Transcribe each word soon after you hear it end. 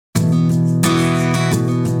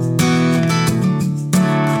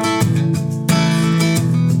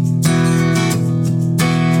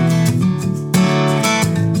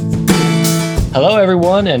Hello,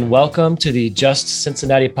 everyone, and welcome to the Just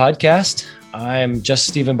Cincinnati podcast. I'm just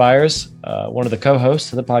Stephen Byers, one of the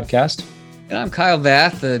co-hosts of the podcast. And I'm Kyle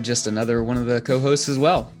Vath, just another one of the co-hosts as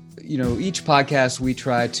well. You know, each podcast we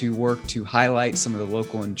try to work to highlight some of the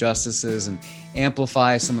local injustices and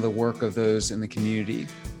amplify some of the work of those in the community.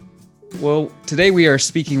 Well, today we are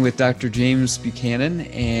speaking with Dr. James Buchanan,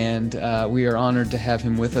 and we are honored to have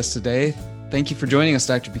him with us today. Thank you for joining us,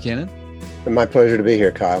 Dr. Buchanan. My pleasure to be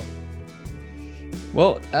here, Kyle.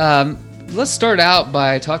 Well, let's start out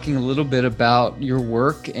by talking a little bit about your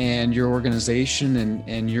work and your organization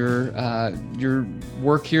and your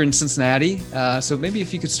work here in Cincinnati. So maybe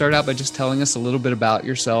if you could start out by just telling us a little bit about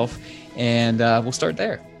yourself, and we'll start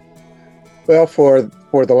there. Well, for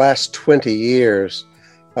the last 20 years,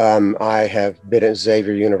 I have been at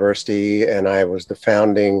Xavier University, and I was the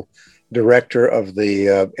founding director of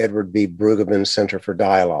the Edward B. Brueggemann Center for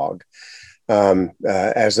Dialogue.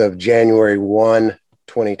 As of January 1,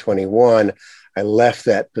 2021, I left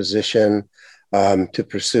that position to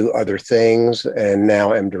pursue other things, and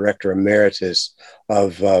now am director emeritus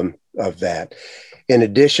of that. In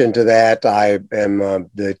addition to that, I am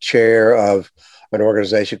the chair of an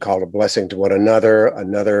organization called A Blessing to One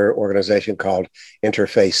another organization called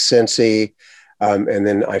Interfaith Cincy, and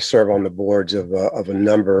then I serve on the boards of a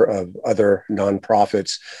number of other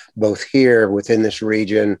nonprofits, both here within this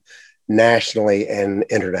region, nationally and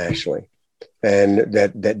internationally, and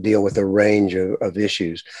that deal with a range of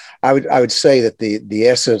issues. I would say that the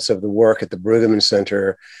essence of the work at the Brueggemann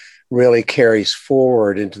Center really carries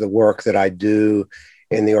forward into the work that I do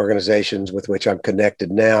in the organizations with which I'm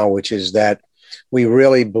connected now, which is that we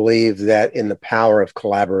really believe that in the power of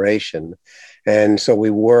collaboration. And so we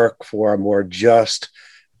work for a more just,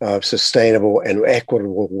 sustainable, and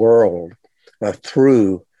equitable world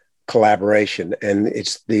through collaboration, and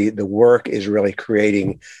it's the work is really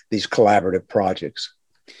creating these collaborative projects.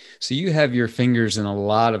 So you have your fingers in a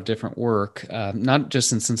lot of different work, not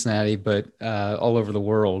just in Cincinnati, but all over the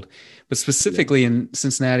world. But specifically in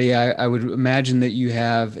Cincinnati, I would imagine that you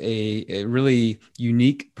have a really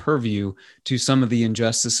unique purview to some of the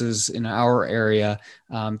injustices in our area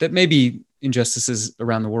that may be injustices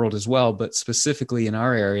around the world as well, but specifically in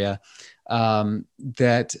our area.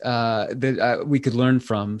 That we could learn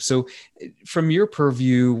from. So from your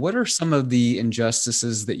purview, what are some of the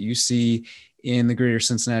injustices that you see in the greater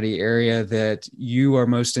Cincinnati area that you are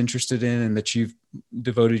most interested in and that you've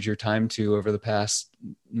devoted your time to over the past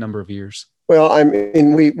number of years? Well, I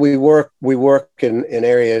mean, we work in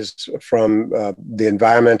areas from the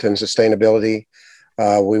environment and sustainability.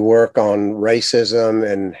 We work on racism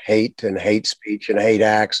and hate speech and hate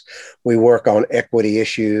acts. We work on equity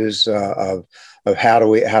issues of how do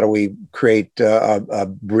we create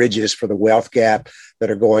bridges for the wealth gap that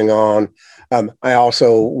are going on. I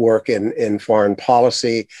also work in foreign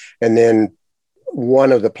policy, and then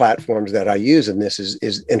one of the platforms that I use in this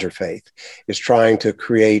is interfaith, is trying to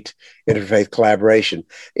create interfaith collaboration.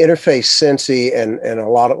 Interfaith Cincy and a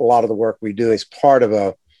lot of the work we do is part of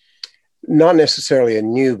a, not necessarily a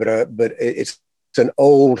new, but it's an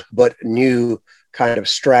old but new kind of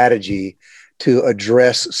strategy to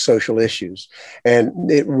address social issues.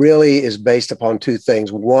 And it really is based upon two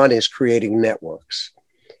things. One is creating networks.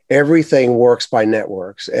 Everything works by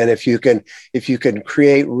networks. And if you can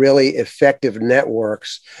create really effective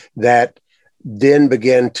networks that then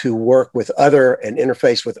begin to work with other and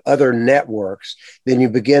interface with other networks, then you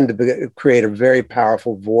begin to create a very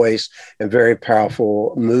powerful voice and very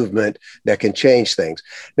powerful movement that can change things.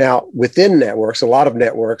 Now, within networks, a lot of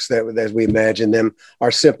networks that, as we imagine them,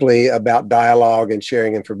 are simply about dialogue and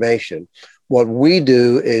sharing information. What we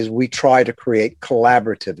do is we try to create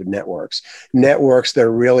collaborative networks that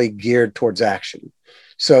are really geared towards action,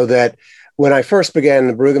 so that when I first began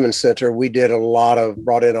the Brueggemann Center, we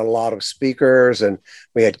brought in a lot of speakers, and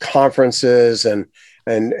we had conferences and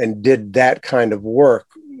did that kind of work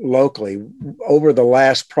locally. Over the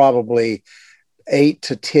last probably 8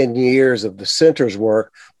 to 10 years of the center's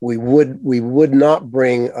work, we would not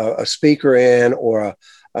bring a speaker in or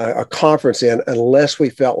a conference in unless we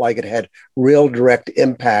felt like it had real direct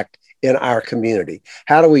impact in our community.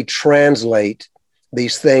 How do we translate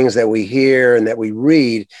these things that we hear and that we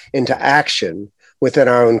read into action within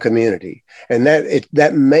our own community? And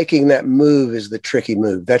that making that move is the tricky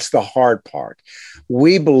move. That's the hard part.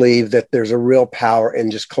 We believe that there's a real power in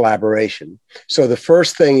just collaboration. So the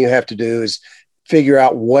first thing you have to do is figure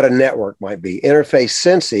out what a network might be. Interfaith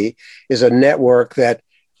Cincy is a network that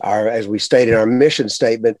as we state in our mission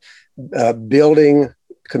statement, building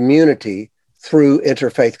community through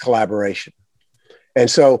interfaith collaboration. And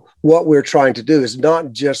so what we're trying to do is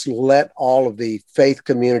not just let all of the faith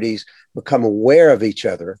communities become aware of each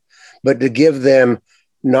other, but to give them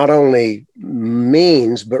not only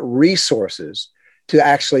means, but resources to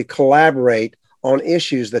actually collaborate on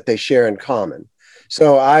issues that they share in common.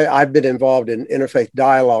 So I've been involved in interfaith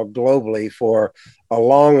dialogue globally for a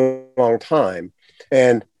long, long time.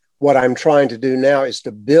 And what I'm trying to do now is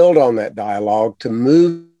to build on that dialogue, to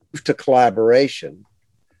move to collaboration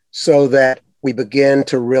so that we begin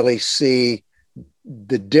to really see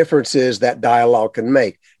the differences that dialogue can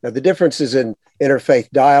make. Now, the differences in interfaith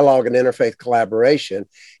dialogue and interfaith collaboration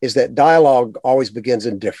is that dialogue always begins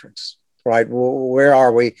in difference, right? Where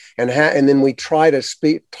are we? And then we try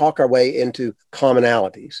to talk our way into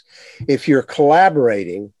commonalities. If you're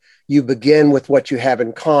collaborating, you begin with what you have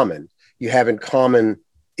in common. You have in common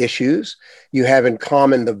issues. You have in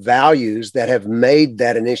common the values that have made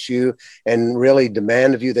that an issue and really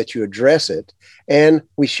demand of you that you address it. And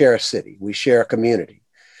we share a city, we share a community.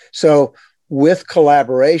 So with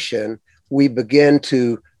collaboration, we begin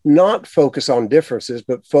to not focus on differences,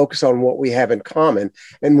 but focus on what we have in common.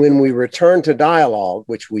 And when we return to dialogue,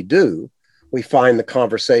 which we do, we find the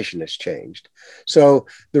conversation has changed. So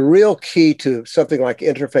the real key to something like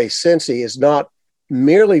Interfaith Cincy is not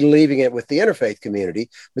merely leaving it with the interfaith community,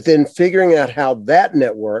 but then figuring out how that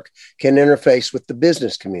network can interface with the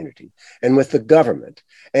business community and with the government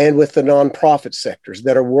and with the nonprofit sectors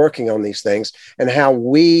that are working on these things, and how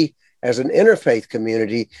we as an interfaith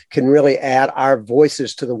community can really add our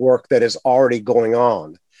voices to the work that is already going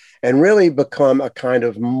on and really become a kind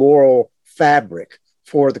of moral fabric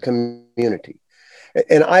for the community.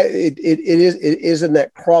 And it is in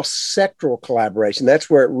that cross-sectoral collaboration. That's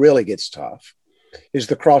where it really gets tough, is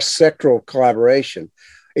the cross-sectoral collaboration.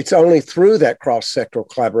 It's only through that cross-sectoral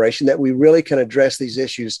collaboration that we really can address these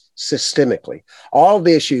issues systemically. All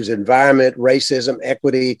the issues, environment, racism,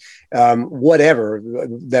 equity, whatever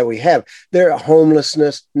that we have, they're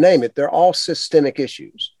homelessness, name it, they're all systemic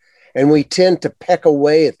issues. And we tend to peck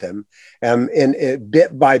away at them in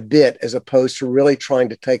bit by bit, as opposed to really trying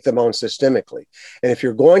to take them on systemically. And if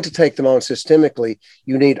you're going to take them on systemically,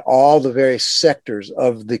 you need all the various sectors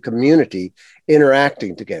of the community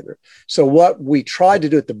interacting together. So what we try to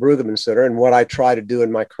do at the Brueggemann Center, and what I try to do in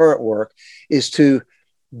my current work, is to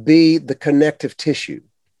be the connective tissue.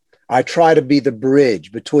 I try to be the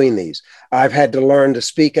bridge between these. I've had to learn to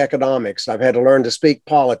speak economics. I've had to learn to speak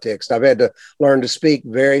politics. I've had to learn to speak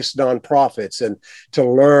various nonprofits and to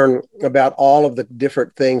learn about all of the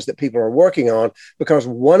different things that people are working on, because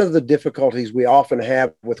one of the difficulties we often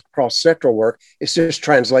have with cross-sectoral work is just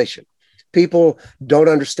translation. People don't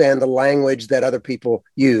understand the language that other people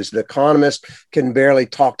use. An economist can barely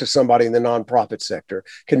talk to somebody in the nonprofit sector,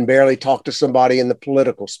 can barely talk to somebody in the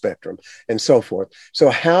political spectrum, and so forth.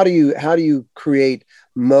 So how do you create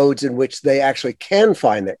modes in which they actually can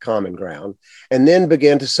find that common ground, and then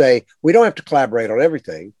begin to say, we don't have to collaborate on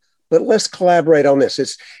everything, but let's collaborate on this.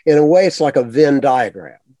 It's, in a way, it's like a Venn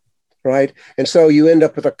diagram, right? And so you end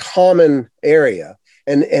up with a common area.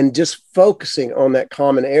 And just focusing on that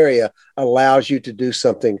common area allows you to do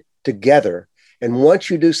something together. And once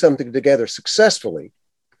you do something together successfully,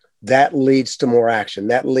 that leads to more action.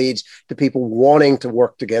 That leads to people wanting to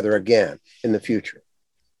work together again in the future.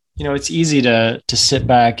 You know, it's easy to sit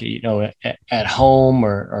back, at home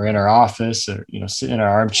or in our office, or, sit in our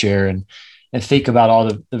armchair and think about all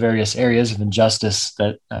the various areas of injustice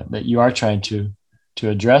that you are trying to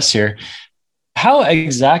address here. How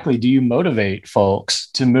exactly do you motivate folks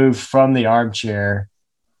to move from the armchair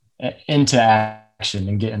into action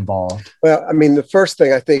and get involved? Well, I mean, the first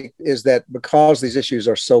thing I think is that because these issues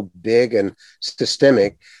are so big and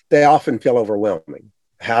systemic, they often feel overwhelming.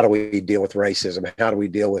 How do we deal with racism? How do we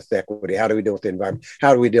deal with equity? How do we deal with the environment?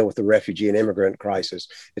 How do we deal with the refugee and immigrant crisis,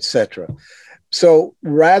 et cetera? So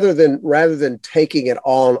rather than taking it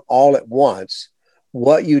on all at once,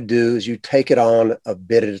 what you do is you take it on a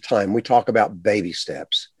bit at a time. We talk about baby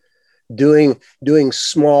steps, doing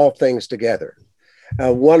small things together.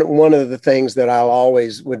 One of the things that I'll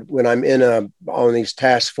always, when I'm on these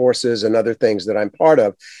task forces and other things that I'm part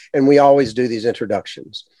of, and we always do these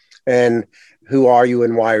introductions. And who are you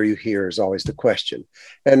and why are you here is always the question.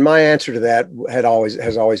 And my answer to that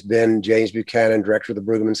has always been James Buchanan, director of the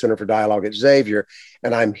Brueggemann Center for Dialogue at Xavier.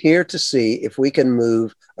 And I'm here to see if we can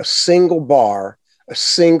move a single bar, a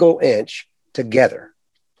single inch together.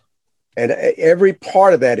 And every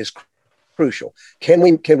part of that is crucial. Can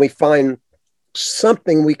we find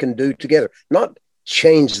something we can do together? Not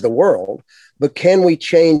change the world, but can we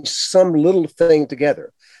change some little thing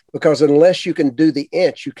together? Because unless you can do the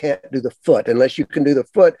inch, you can't do the foot. Unless you can do the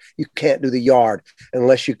foot, you can't do the yard.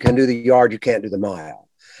 Unless you can do the yard, you can't do the mile.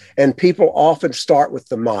 And people often start with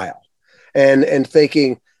the mile and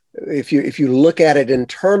thinking, if you look at it in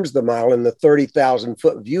terms of the model in the 30,000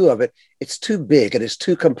 foot view of it, it's too big and it's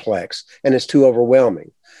too complex and it's too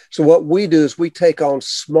overwhelming. So what we do is we take on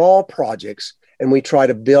small projects and we try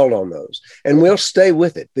to build on those, and we'll stay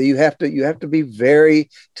with it. But you have to be very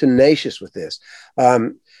tenacious with this.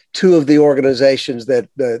 Two of the organizations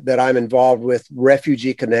that I'm involved with,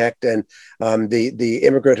 Refugee Connect and the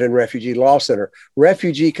Immigrant and Refugee Law Center.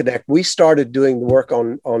 Refugee Connect, we started doing the work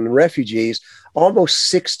on refugees almost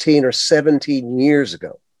 16 or 17 years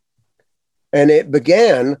ago. And it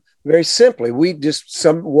began very simply.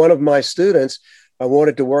 One of my students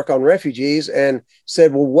wanted to work on refugees and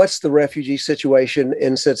said, well, what's the refugee situation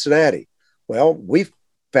in Cincinnati? Well, we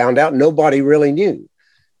found out nobody really knew.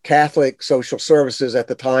 Catholic Social Services at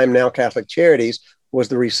the time, now Catholic Charities, was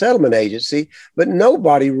the resettlement agency, but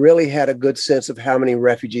nobody really had a good sense of how many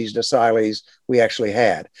refugees and asylees we actually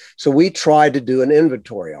had. So we tried to do an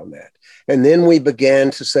inventory on that. And then we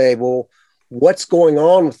began to say, well, what's going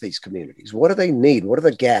on with these communities? What do they need? What are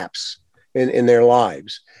the gaps in their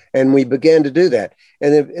lives? And we began to do that.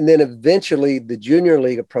 And then eventually the Junior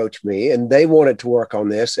League approached me and they wanted to work on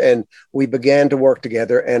this. And we began to work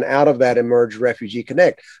together. And out of that emerged Refugee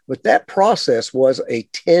Connect. But that process was a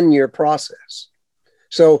 10-year process.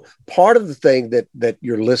 So part of the thing that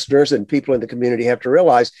your listeners and people in the community have to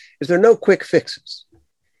realize is there are no quick fixes.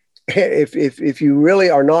 If you really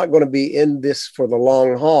are not going to be in this for the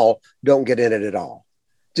long haul, don't get in it at all.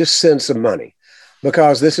 Just send some money,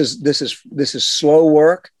 because this is slow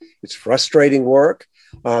work. It's frustrating work.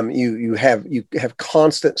 You have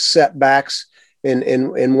constant setbacks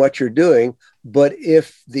in what you're doing. But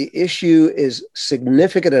if the issue is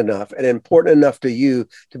significant enough and important enough to you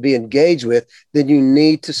to be engaged with, then you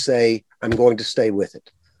need to say, I'm going to stay with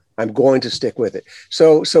it. I'm going to stick with it.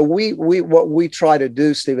 So we what we try to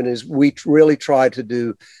do, Stephen, is we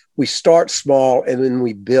start small and then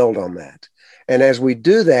we build on that. And as we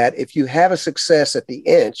do that, if you have a success at the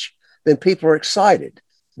inch, then people are excited.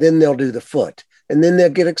 Then they'll do the foot. And then they'll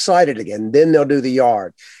get excited again. Then they'll do the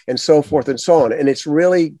yard, and so forth and so on. And it's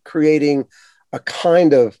really creating a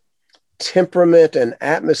kind of temperament and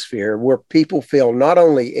atmosphere where people feel not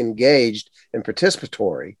only engaged and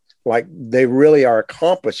participatory, like they really are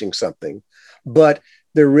accomplishing something, but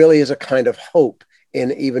there really is a kind of hope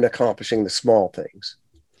in even accomplishing the small things.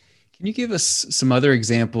 Can you give us some other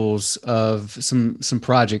examples of some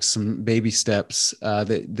projects, some baby steps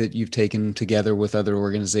that you've taken together with other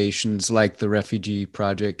organizations like the Refugee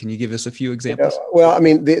Project? Can you give us a few examples? Well, I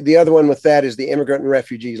mean, the other one with that is the Immigrant and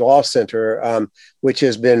Refugee Law Center, which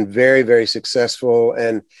has been very, very successful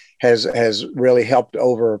and has really helped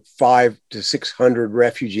over 500 to 600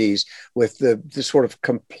 refugees with the sort of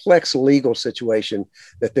complex legal situation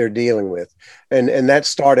that they're dealing with. And that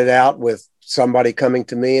started out with somebody coming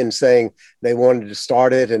to me and saying they wanted to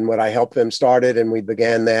start it, and would I help them start it? And we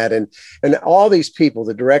began that. And all these people,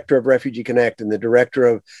 the director of Refugee Connect and the director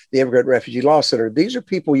of the Immigrant Refugee Law Center, these are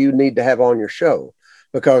people you need to have on your show,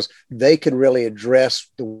 because they can really address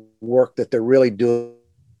the work that they're really doing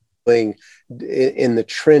in the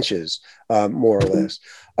trenches, more or less.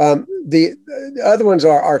 The other ones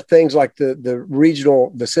are things like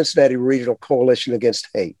the Cincinnati Regional Coalition Against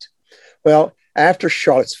Hate. Well, after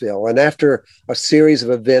Charlottesville and after a series of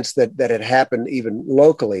events that had happened even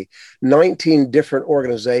locally, 19 different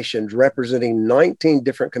organizations representing 19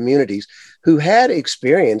 different communities who had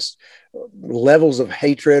experienced levels of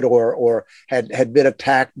hatred or had been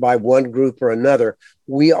attacked by one group or another,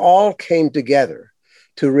 we all came together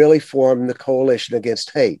to really form the Coalition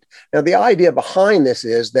Against Hate. Now, the idea behind this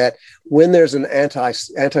is that when there's an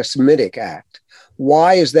anti-Semitic act,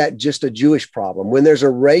 why is that just a Jewish problem? When there's a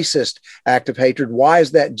racist act of hatred, why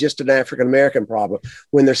is that just an African-American problem?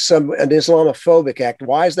 When there's an Islamophobic act,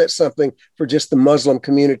 why is that something for just the Muslim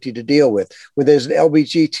community to deal with? When there's an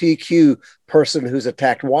LGBTQ person who's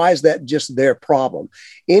attacked, why is that just their problem?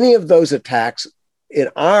 Any of those attacks, in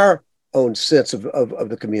our own sense of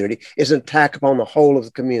the community, is an attack upon the whole of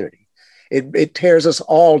the community. It tears us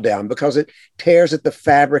all down, because it tears at the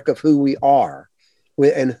fabric of who we are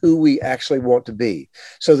and who we actually want to be.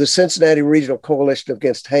 So the Cincinnati Regional Coalition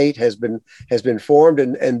Against Hate has been formed,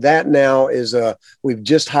 and that now is we've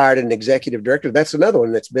just hired an executive director. That's another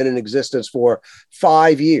one that's been in existence for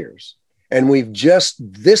 5 years, and we've just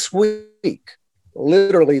this week,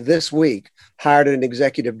 literally this week, hired an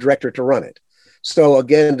executive director to run it. So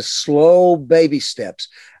again, the slow baby steps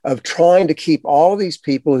of trying to keep all of these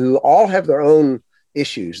people who all have their own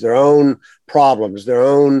issues, their own problems, their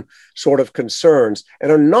own sort of concerns, and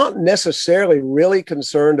are not necessarily really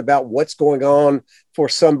concerned about what's going on for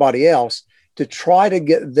somebody else. to try to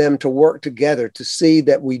get them to work together to see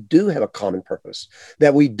that we do have a common purpose,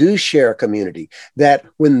 that we do share a community, that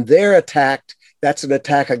when they're attacked, that's an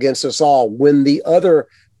attack against us all. When the other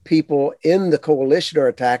people in the coalition are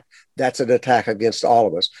attacked, that's an attack against all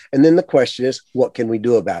of us. And then the question is, what can we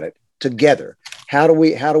do about it together? How do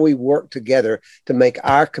we work together to make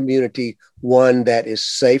our community one that is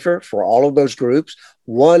safer for all of those groups,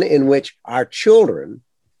 one in which our children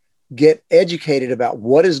get educated about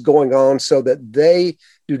what is going on so that they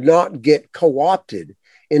do not get co-opted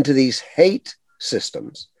into these hate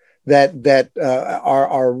systems that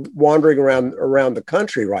are wandering around the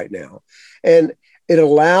country right now. And it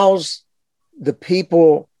allows the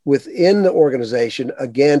people within the organization,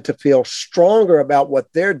 again, to feel stronger about what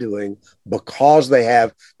they're doing because they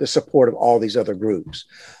have the support of all these other groups.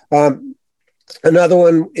 Another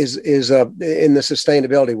one is in the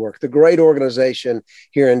sustainability work. The great organization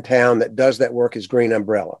here in town that does that work is Green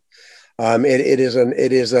Umbrella. It is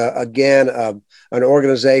an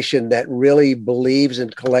organization that really believes in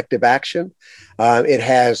collective action. It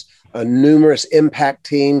has numerous impact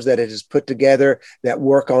teams that it has put together that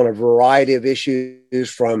work on a variety of issues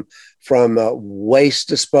from waste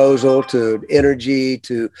disposal to energy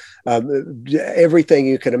to everything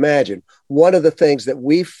you can imagine. One of the things that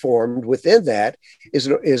we've formed within that is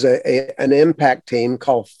an impact team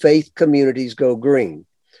called Faith Communities Go Green.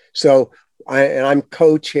 So I'm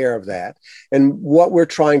co-chair of that. And what we're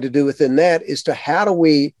trying to do within that is to how do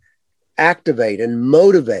we activate and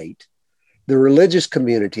motivate the religious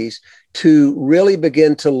communities to really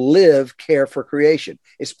begin to live care for creation.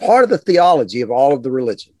 It's part of the theology of all of the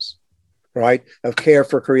religions, right? Of care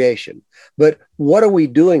for creation. But what are we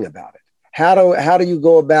doing about it? How do you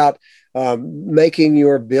go about making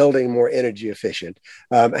your building more energy efficient?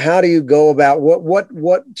 How do you go about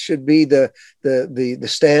what should be the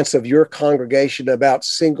stance of your congregation about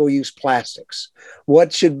single-use plastics?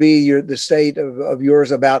 What should be the state of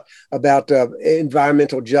yours about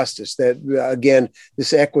environmental justice? That again,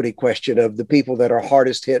 this equity question of the people that are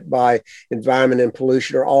hardest hit by environment and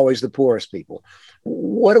pollution are always the poorest people.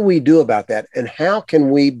 What do we do about that? And how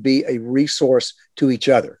can we be a resource to each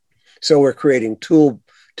other? So we're creating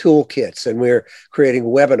toolkits, and we're creating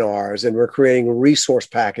webinars, and we're creating resource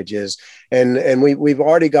packages, and we've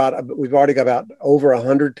already got about over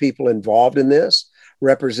 100 people involved in this,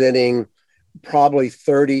 representing probably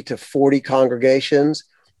 30 to 40 congregations.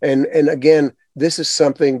 And again, this is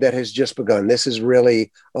something that has just begun. This is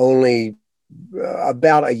really only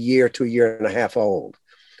about a year to a year and a half old,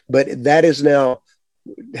 but that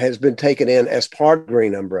has been taken in as part of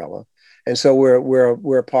Green Umbrella. And so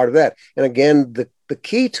we're a part of that. And again, the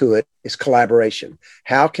key to it is collaboration.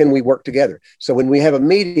 How can we work together? So when we have a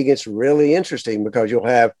meeting, it's really interesting because you'll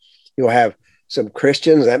have some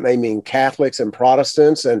Christians, that may mean Catholics and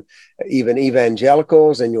Protestants and even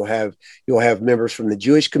evangelicals, and you'll have members from the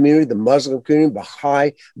Jewish community, the Muslim community,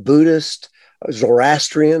 Baha'i, Buddhist,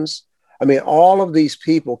 Zoroastrians. I mean, all of these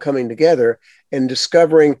people coming together and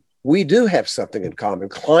discovering we do have something in common.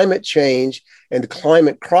 Climate change and the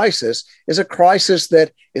climate crisis is a crisis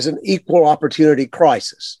that is an equal opportunity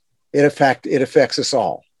crisis. It affects us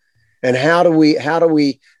all. And how do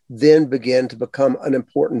we then begin to become an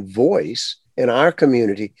important voice in our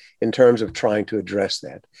community in terms of trying to address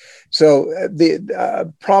that? So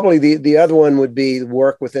probably the other one would be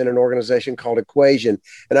work within an organization called Equation.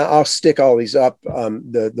 And I'll stick all these up,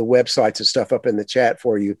 the websites and stuff up in the chat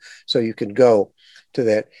for you so you can go to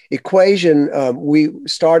that. Equation, we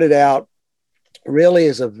started out really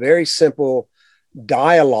as a very simple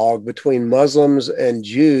dialogue between Muslims and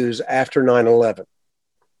Jews after 9/11.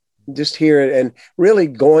 Just hear it and really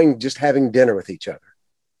just having dinner with each other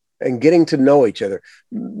and getting to know each other,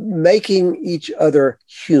 making each other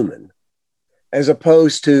human, as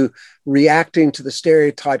opposed to reacting to the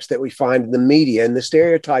stereotypes that we find in the media. And the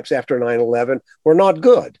stereotypes after 9/11 were not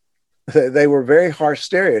good. They were very harsh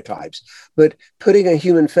stereotypes, but putting a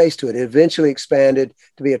human face to it eventually expanded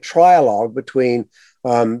to be a trialogue between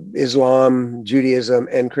Islam, Judaism,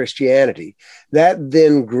 and Christianity. That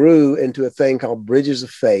then grew into a thing called Bridges of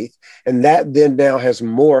Faith, and that then now has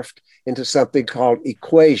morphed into something called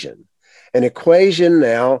Equation. And Equation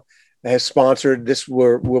now has sponsored this.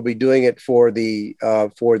 We'll be doing it for the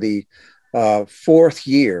fourth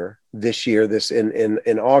year this year. This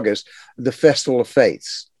in August, the Festival of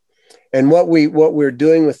Faiths. And what we're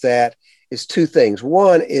doing with that is two things.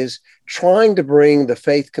 One is trying to bring the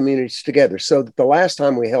faith communities together. So that the last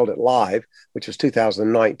time we held it live, which was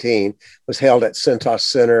 2019, was held at Centos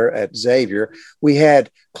Center at Xavier. We had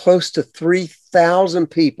close to 3,000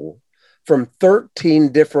 people from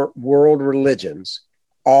 13 different world religions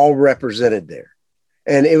all represented there.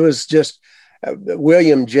 And it was just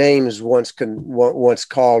William James once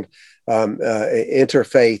called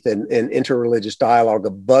interfaith and interreligious dialogue a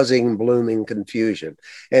buzzing, blooming confusion.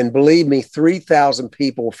 And believe me, 3,000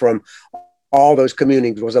 people from all those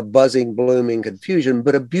communities was a buzzing, blooming confusion,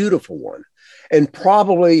 but a beautiful one. And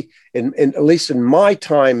probably, at least in my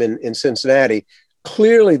time in Cincinnati,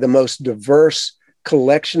 clearly the most diverse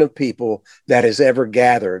collection of people that has ever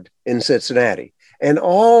gathered in Cincinnati, and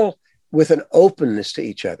all with an openness to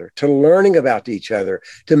each other, to learning about each other,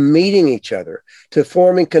 to meeting each other, to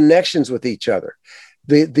forming connections with each other.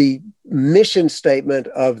 The mission statement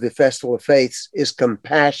of the Festival of Faiths is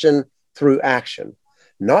compassion through action.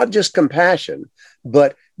 Not just compassion,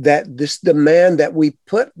 but that this demand that we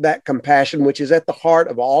put that compassion, which is at the heart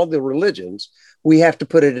of all the religions, we have to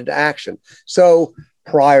put it into action. So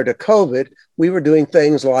prior to COVID, we were doing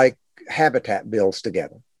things like habitat builds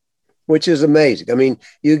together, which is amazing. I mean,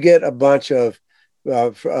 you get a bunch of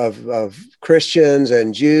Christians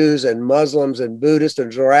and Jews and Muslims and Buddhists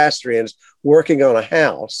and Zoroastrians working on a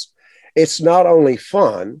house. It's not only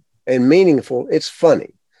fun and meaningful, it's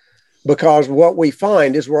funny. Because what we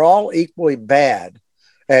find is we're all equally bad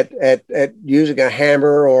at using a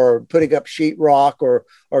hammer or putting up sheetrock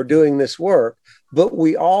or doing this work, but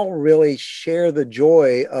we all really share the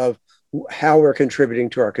joy of how we're contributing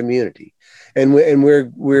to our community. And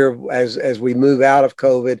we're as we move out of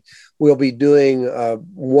COVID, we'll be doing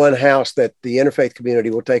one house that the interfaith community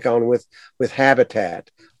will take on with Habitat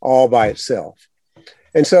all by itself.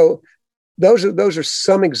 And so those are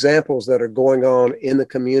some examples that are going on in the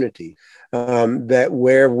community that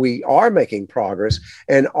where we are making progress,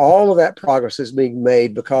 and all of that progress is being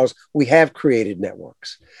made because we have created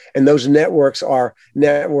networks, and those networks are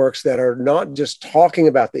networks that are not just talking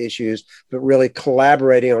about the issues, but really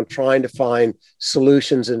collaborating on trying to find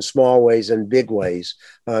solutions in small ways and big ways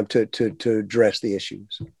to address the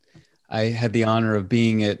issues. I had the honor of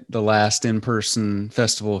being at the last in-person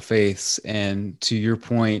Festival of Faiths, and to your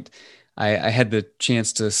point, I had the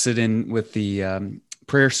chance to sit in with the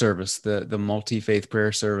prayer service, the multi-faith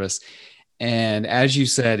prayer service. And as you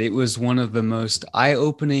said, it was one of the most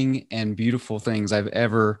eye-opening and beautiful things I've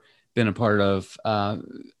ever been a part of.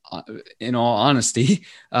 In all honesty,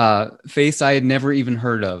 faiths I had never even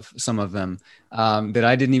heard of, some of them that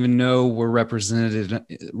I didn't even know were represented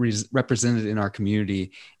in our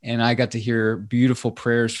community. And I got to hear beautiful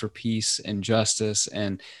prayers for peace and justice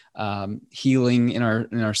and healing in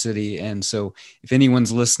our city. And so if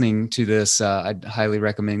anyone's listening to this, I'd highly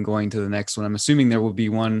recommend going to the next one. I'm assuming there will be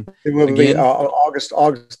one. It will be August,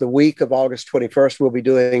 the week of August 21st. We'll be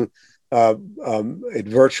doing it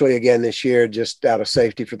virtually again this year, just out of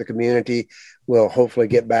safety for the community. We'll hopefully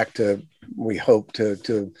get back to, we hope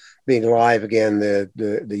to being live again the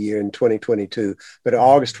year in 2022, but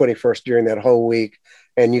August 21st during that whole week.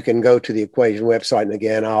 And you can go to the Equation website, and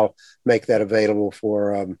again, I'll make that available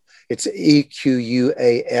for, it's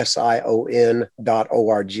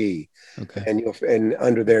EQUASION.org. Okay. And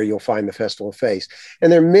under there, you'll find the Festival of Faiths.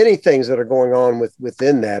 And there are many things that are going on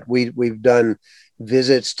within that. We've done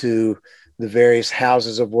visits to the various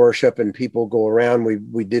houses of worship, and people go around.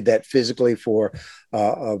 We did that physically for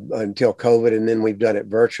until COVID, and then we've done it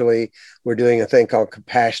virtually. We're doing a thing called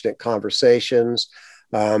Compassionate Conversations,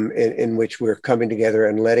 in which we're coming together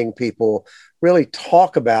and letting people really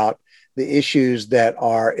talk about the issues that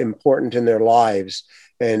are important in their lives,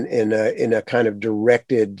 and in a kind of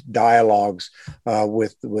directed dialogues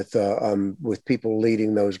with people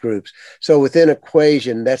leading those groups. So within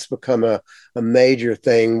Equation, that's become a major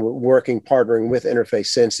thing. Partnering with Interfaith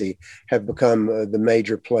Cincy have become the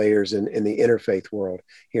major players in the interfaith world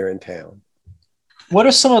here in town. What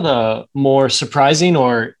are some of the more surprising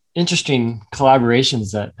or interesting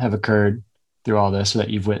collaborations that have occurred through all this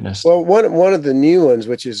that you've witnessed? Well, one of the new ones,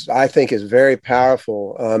 which I think is very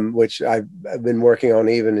powerful, which I've been working on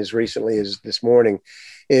even as recently as this morning,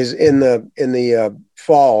 is in the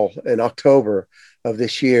fall, in October of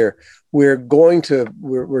this year, we're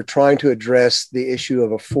trying to address the issue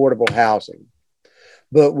of affordable housing,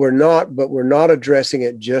 but we're not addressing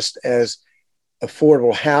it just as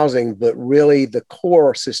affordable housing, but really the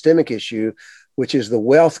core systemic issue, which is the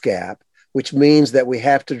wealth gap, which means that we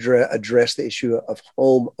have to address the issue of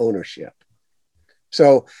home ownership.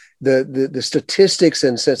 So the statistics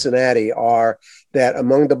in Cincinnati are that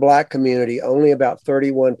among the Black community, only about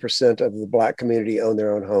 31% of the Black community own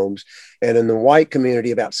their own homes. And in the white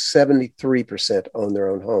community, about 73% own their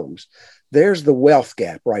own homes. There's the wealth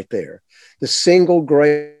gap right there. The single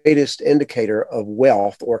greatest indicator of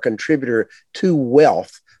wealth or contributor to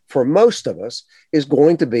wealth for most of us is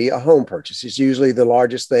going to be a home purchase. It's usually the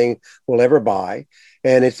largest thing we'll ever buy.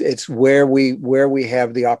 And it's where we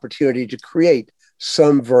have the opportunity to create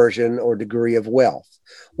some version or degree of wealth.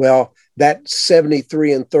 Well, that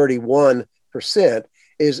 73 and 31%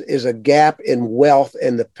 is a gap in wealth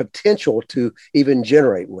and the potential to even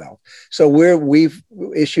generate wealth. So we've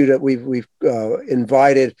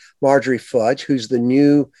invited Marjorie Fudge, who's the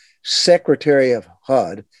new Secretary of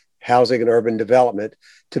HUD, Housing and Urban Development,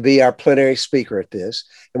 to be our plenary speaker at this.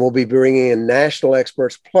 And we'll be bringing in national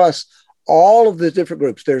experts, plus all of the different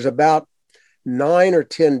groups. There's about 9 or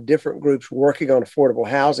 10 different groups working on affordable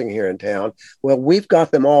housing here in town. Well, we've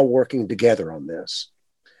got them all working together on this.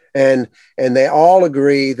 And they all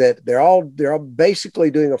agree that they're all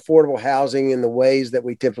basically doing affordable housing in the ways that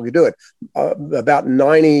we typically do it. About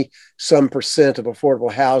 90% of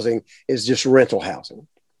affordable housing is just rental housing.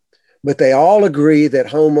 But they all agree that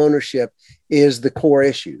home ownership is the core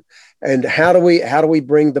issue. And how do we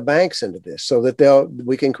bring the banks into this so that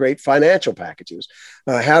we can create financial packages?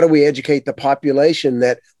 How do we educate the population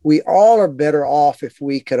that we all are better off if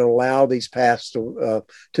we can allow these paths to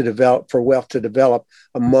develop, for wealth to develop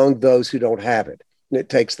among those who don't have it? And it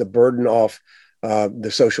takes the burden off the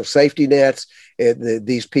social safety nets.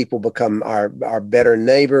 These people become our better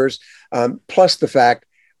neighbors. Plus the fact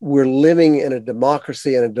we're living in a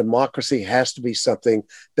democracy, and a democracy has to be something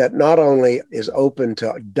that not only is open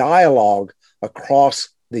to dialogue across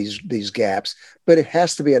these gaps, but it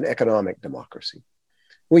has to be an economic democracy.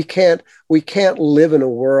 We can't live in a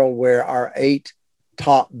world where our 8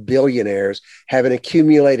 top billionaires have an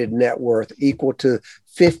accumulated net worth equal to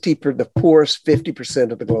the poorest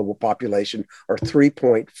 50% of the global population, or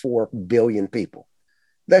 3.4 billion people.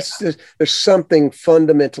 There's something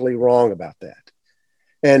fundamentally wrong about that.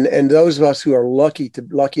 And those of us who are lucky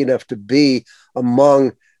enough to be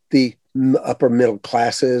among the upper middle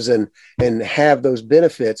classes and have those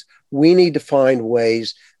benefits, we need to find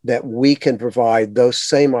ways that we can provide those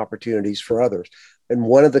same opportunities for others. And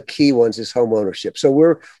one of the key ones is home ownership. So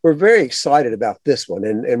we're very excited about this one.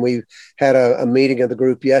 And we had a meeting of the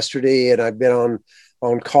group yesterday, and I've been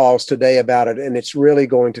on calls today about it, and it's really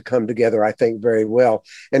going to come together, I think, very well,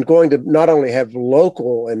 and going to not only have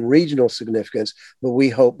local and regional significance, but we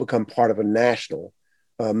hope become part of a national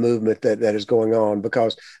movement that is going on,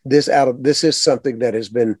 because this is something that has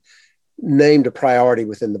been named a priority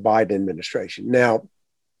within the Biden administration. Now,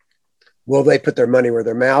 will they put their money where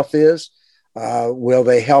their mouth is? Will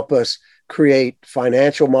they help us create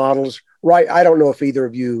financial models? Right. I don't know if either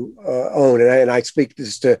of you own, and I speak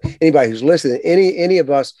this to anybody who's listening. Any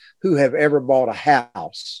of us who have ever bought a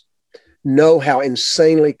house know how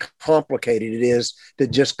insanely complicated it is to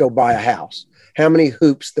just go buy a house. How many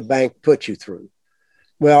hoops the bank puts you through?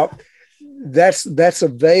 Well, that's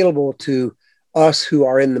available to us who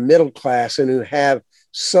are in the middle class and who have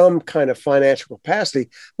some kind of financial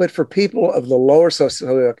capacity. But for people of the lower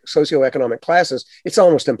socioeconomic classes, it's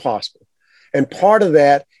almost impossible. And part of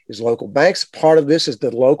that is local banks. Part of this is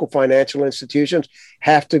the local financial institutions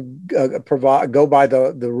have to go by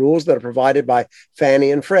the rules that are provided by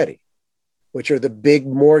Fannie and Freddie, which are the big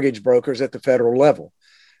mortgage brokers at the federal level.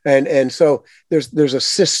 And so there's a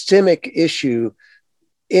systemic issue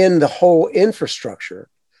in the whole infrastructure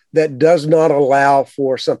that does not allow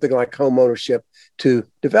for something like home ownership to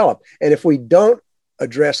develop. And if we don't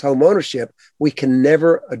address home ownership, we can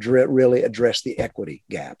never really address the equity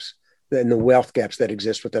gaps and the wealth gaps that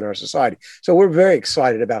exist within our society. So we're very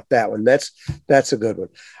excited about that one. That's a good one.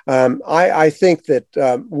 I think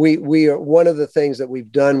that we are, one of the things that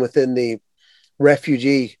we've done within the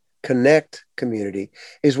Refugee Connect community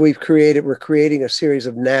is we're creating a series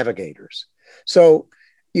of navigators. So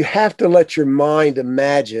you have to let your mind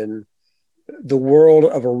imagine the world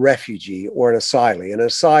of a refugee or an asylee. An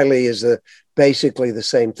asylee is basically the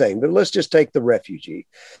same thing, but let's just take the refugee.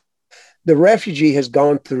 The refugee has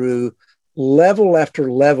gone through level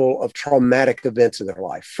after level of traumatic events in their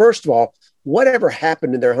life. First of all, whatever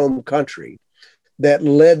happened in their home country that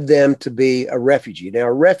led them to be a refugee. Now,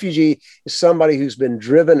 a refugee is somebody who's been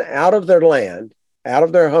driven out of their land, out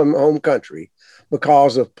of their home country,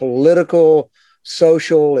 because of political,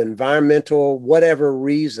 social, environmental, whatever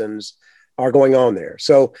reasons are going on there.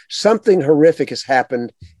 So something horrific has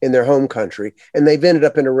happened in their home country, and they've ended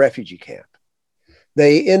up in a refugee camp.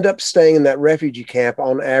 They end up staying in that refugee camp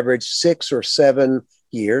on average 6 or 7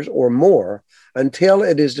 years or more until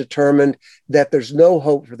it is determined that there's no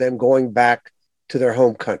hope for them going back to their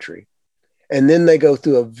home country. And then they go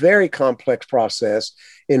through a very complex process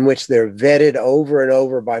in which they're vetted over and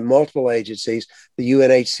over by multiple agencies, the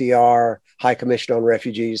UNHCR, High Commission on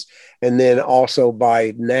Refugees, and then also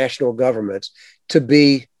by national governments to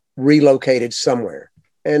be relocated somewhere.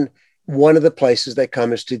 And one of the places they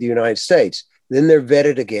come is to the United States. Then they're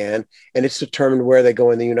vetted again, and it's determined where they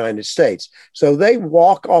go in the United States. So they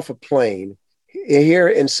walk off a plane here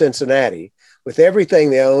in Cincinnati with everything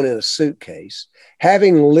they own in a suitcase,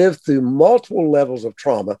 having lived through multiple levels of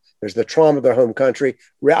trauma. There's the trauma of their home country.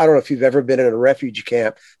 I don't know if you've ever been in a refugee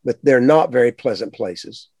camp, but they're not very pleasant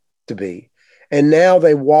places to be. And now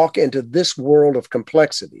they walk into this world of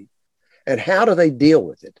complexity. And how do they deal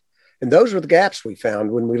with it? And those were the gaps we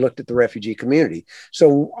found when we looked at the refugee community.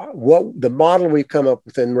 So what the model we've come up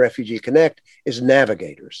with in Refugee Connect is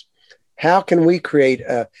navigators. How can we create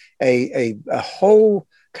a whole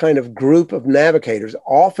kind of group of navigators,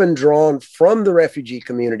 often drawn from the refugee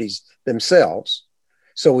communities themselves?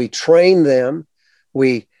 So we train them,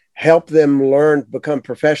 we help them learn, become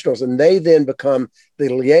professionals, and they then become the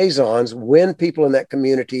liaisons when people in that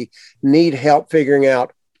community need help figuring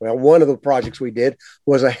out. Well, one of the projects we did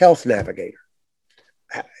was a health navigator.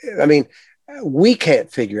 I mean, we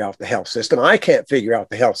can't figure out the health system. I can't figure out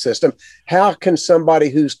the health system. How can somebody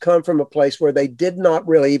who's come from a place where they did not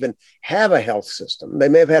really even have a health system, they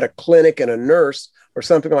may have had a clinic and a nurse or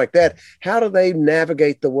something like that, how do they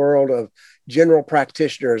navigate the world of general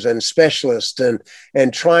practitioners and specialists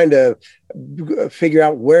and trying to figure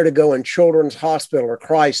out where to go in Children's Hospital or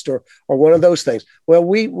Christ or one of those things? Well,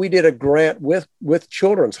 we did a grant with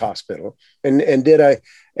Children's Hospital and did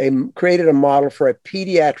created a model for a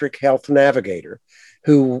pediatric health navigator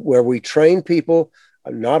where we train people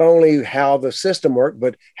not only how the system worked,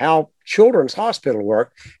 but how Children's Hospital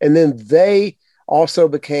worked. And then they also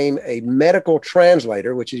became a medical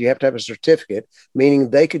translator, which is you have to have a certificate, meaning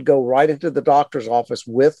they could go right into the doctor's office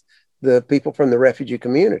with the people from the refugee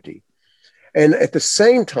community. And at the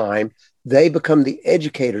same time, they become the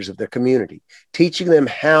educators of their community, teaching them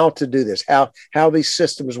how to do this, how these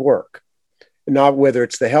systems work. Not whether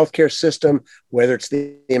it's the healthcare system, whether it's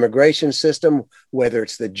the immigration system, whether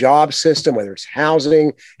it's the job system, whether it's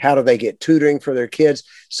housing, how do they get tutoring for their kids?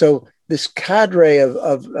 So this cadre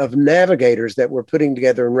of navigators that we're putting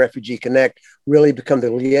together in Refugee Connect really become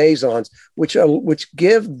the liaisons, which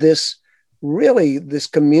give this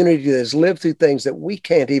community that has lived through things that we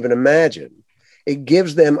can't even imagine. It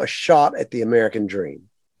gives them a shot at the American dream.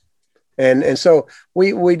 And so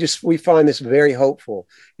we find this very hopeful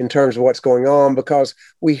in terms of what's going on, because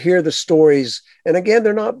we hear the stories, and again,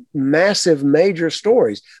 they're not massive, major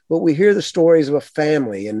stories, but we hear the stories of a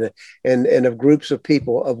family and of groups of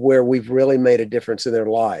people of where we've really made a difference in their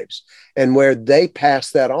lives and where they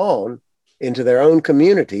pass that on into their own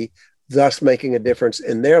community, thus making a difference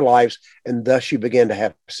in their lives. And thus you begin to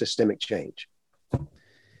have systemic change.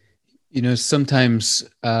 You know, sometimes,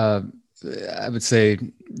 I would say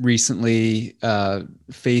recently,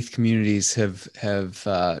 faith communities have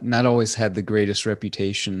not always had the greatest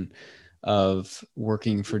reputation of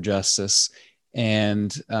working for justice.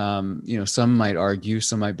 And, some might argue,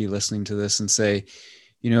 some might be listening to this and say,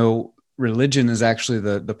 religion is actually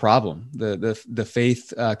the problem. The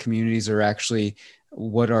faith communities are actually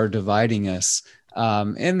what are dividing us.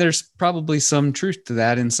 And there's probably some truth to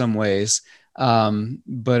that in some ways.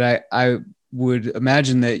 But I would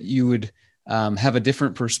imagine that you would have a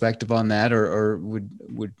different perspective on that, or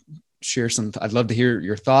would share some. I'd love to hear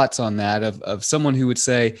your thoughts on that of someone who would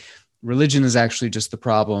say religion is actually just the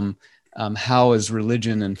problem. How is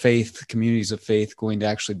religion and faith, communities of faith, going to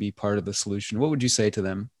actually be part of the solution? What would you say to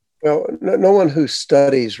them? Well, no one who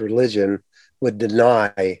studies religion would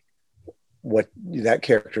deny what that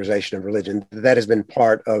characterization of religion that has been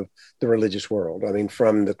part of the religious world. I mean,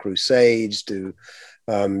 from the Crusades to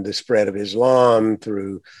the spread of Islam,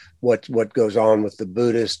 through what goes on with the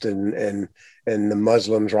Buddhist and the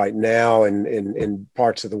Muslims right now in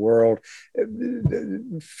parts of the world,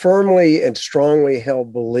 firmly and strongly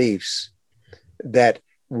held beliefs that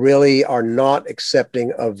really are not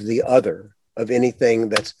accepting of the other, of anything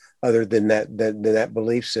that's other than that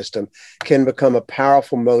belief system, can become a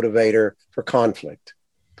powerful motivator for conflict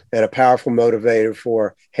and a powerful motivator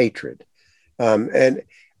for hatred. And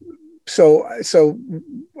so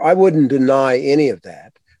I wouldn't deny any of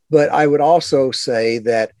that, but I would also say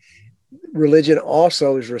that religion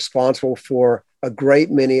also is responsible for a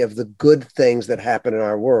great many of the good things that happen in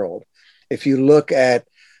our world. If you look at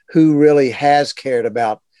who really has cared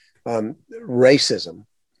about racism,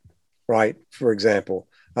 right? For example,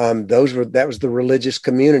 That was the religious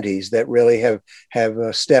communities that really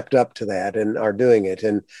have stepped up to that and are doing it.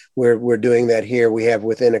 And we're doing that here. We have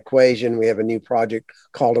within Equation, we have a new project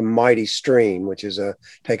called A Mighty Stream, which is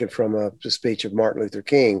taken from a speech of Martin Luther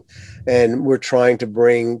King. And we're trying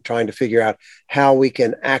to figure out how we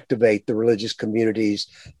can activate the religious communities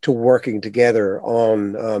to working together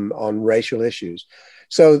on racial issues.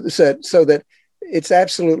 So that it's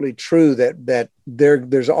absolutely true that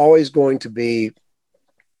there's always going to be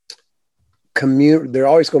there are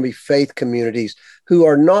always going to be faith communities who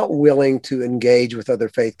are not willing to engage with other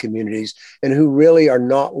faith communities and who really are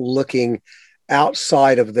not looking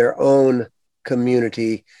outside of their own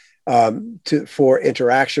community for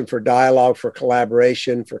interaction, for dialogue, for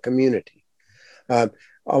collaboration, for community.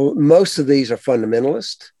 Most of these are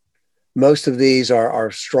fundamentalists. Most of these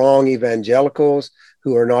are strong evangelicals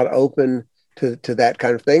who are not open to that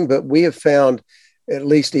kind of thing. But we have found at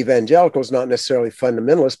least evangelicals, not necessarily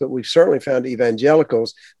fundamentalists, but we've certainly found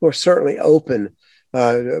evangelicals who are certainly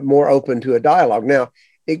more open to a dialogue. Now,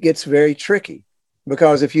 it gets very tricky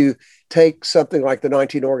because if you take something like the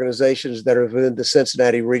 19 organizations that are within the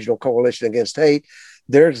Cincinnati Regional Coalition Against Hate,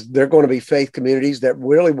 there are going to be faith communities that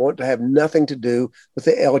really want to have nothing to do with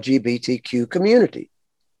the LGBTQ community,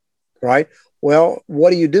 right? Well,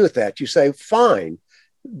 what do you do with that? You say, fine,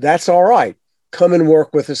 that's all right. Come and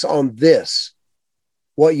work with us on this.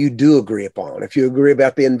 What you do agree upon. If you agree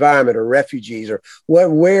about the environment or refugees or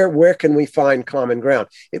where can we find common ground?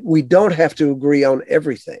 We don't have to agree on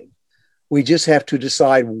everything. We just have to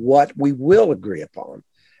decide what we will agree upon.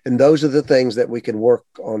 And those are the things that we can work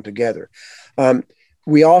on together.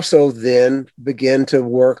 We also then begin to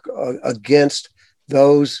work against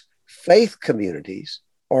those faith communities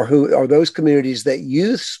or those communities that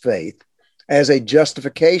use faith as a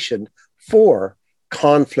justification for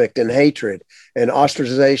conflict and hatred and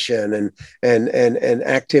ostracization and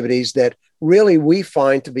activities that really we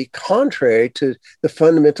find to be contrary to the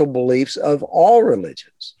fundamental beliefs of all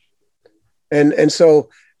religions. And so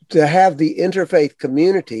to have the interfaith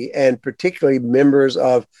community, and particularly members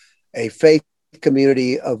of a faith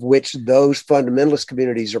community of which those fundamentalist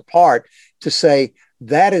communities are part, to say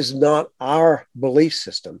that is not our belief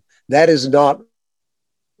system. That is not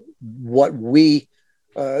what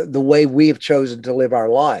the way we have chosen to live our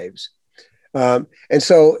lives. And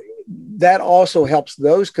so that also helps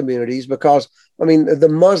those communities because, I mean, the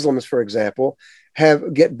Muslims, for example,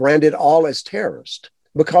 get branded all as terrorists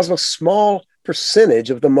because of a small percentage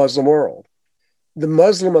of the Muslim world. The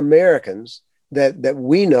Muslim Americans that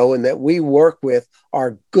we know and that we work with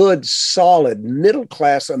are good, solid,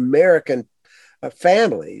 middle-class American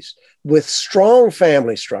families with strong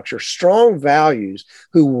family structure, strong values,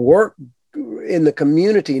 who work in the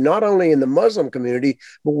community, not only in the Muslim community,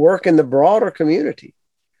 but work in the broader community.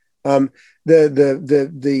 Certainly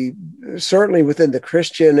within the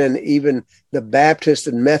Christian and even the Baptist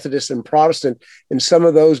and Methodist and Protestant, and some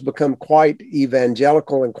of those become quite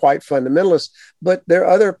evangelical and quite fundamentalist, but there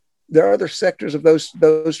are other sectors of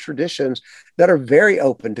those traditions that are very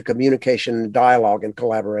open to communication and dialogue and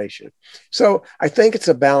collaboration. So I think it's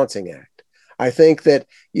a balancing act. I think that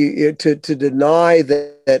to deny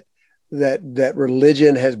that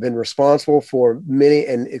religion has been responsible for many,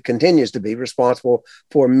 and it continues to be responsible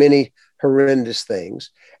for many horrendous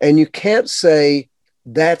things. And you can't say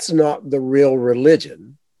that's not the real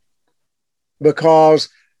religion, because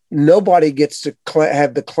nobody gets to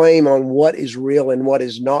have the claim on what is real and what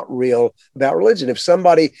is not real about religion. If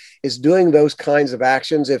somebody is doing those kinds of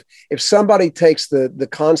actions, if somebody takes the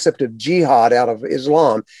concept of jihad out of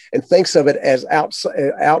Islam and thinks of it as out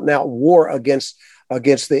and out war against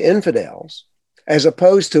the infidels, as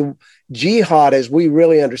opposed to jihad as we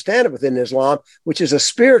really understand it within Islam, which is a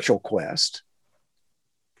spiritual quest,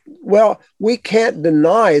 well, we can't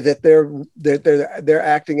deny that they're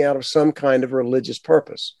acting out of some kind of religious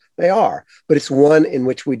purpose. They are, but it's one in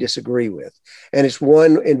which we disagree with, and it's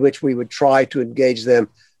one in which we would try to engage them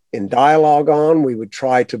in dialogue on. We would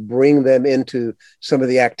try to bring them into some of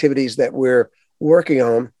the activities that we're working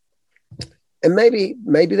on. And maybe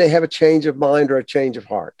they have a change of mind or a change of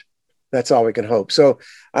heart. That's all we can hope. So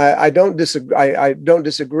I don't disagree. I don't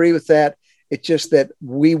disagree with that. It's just that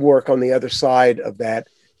we work on the other side of that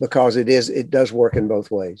because it does work in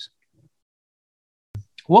both ways.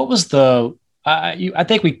 What was I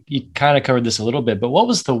think you kind of covered this a little bit, but what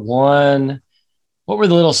were the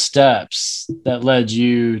little steps that led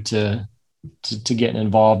you to getting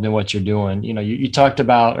involved in what you're doing? You talked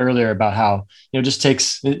about earlier about how, it just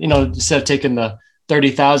takes, instead of taking the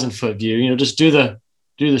 30,000 foot view, just do the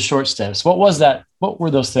short steps. What was that What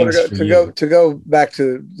were those Well, things for you? to go back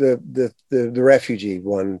to the refugee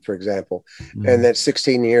one, for example, and that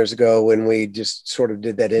 16 years ago when we just sort of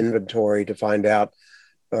did that inventory to find out,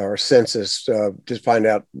 or census to find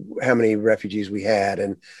out how many refugees we had,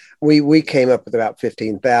 and we came up with about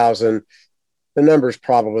 15,000. The number is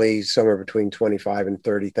probably somewhere between 25 and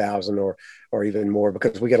 30,000, or even more,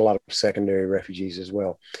 because we get a lot of secondary refugees as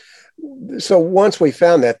well. So once we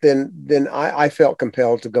found that, then I felt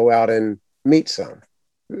compelled to go out and meet some.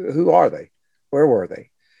 Who are they? Where were they?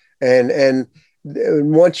 And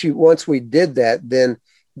once we did that, then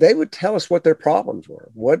they would tell us what their problems were,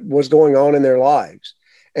 what was going on in their lives.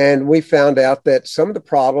 And we found out that some of the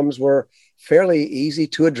problems were fairly easy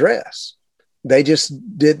to address. They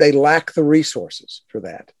lack the resources for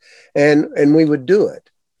that. And we would do it.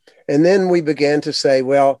 And then we began to say,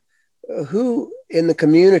 well, who in the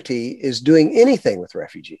community is doing anything with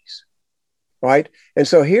refugees, right? And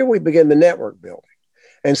so here we begin the network building.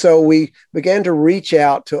 And so we began to reach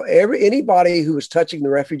out to anybody who was touching the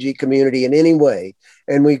refugee community in any way.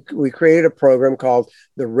 And we created a program called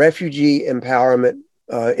the Refugee Empowerment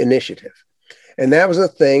Initiative. And that was a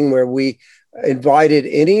thing where we invited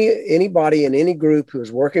anybody in any group who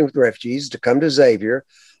was working with refugees to come to Xavier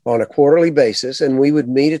on a quarterly basis. And we would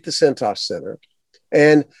meet at the Centos Center,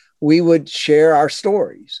 and we would share our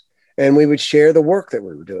stories, and we would share the work that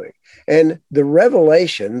we were doing. And the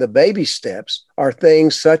revelation, the baby steps, are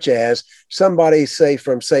things such as somebody, say,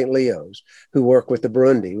 from St. Leo's, who work with the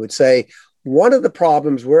Burundi, would say, one of the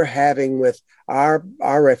problems we're having with our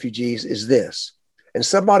refugees is this. And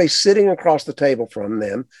somebody sitting across the table from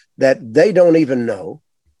them that they don't even know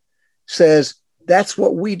says, that's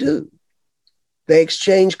what we do. They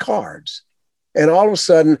exchange cards. And all of a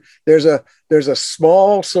sudden, there's a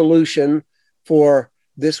small solution for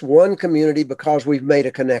this one community because we've made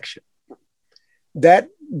a connection. That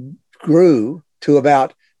grew to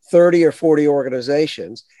about 30 or 40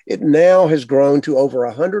 organizations. It now has grown to over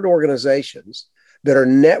 100 organizations that are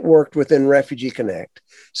networked within Refugee Connect,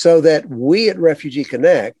 so that we at Refugee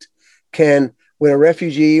Connect can, when a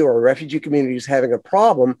refugee or a refugee community is having a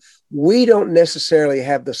problem, we don't necessarily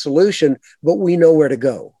have the solution, but we know where to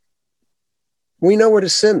go. We know where to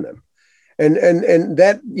send them. And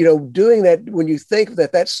that, doing that, when you think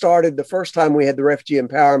that started the first time we had the Refugee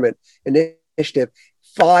Empowerment Initiative,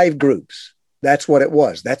 5 groups. That's what it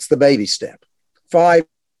was. That's the baby step. 5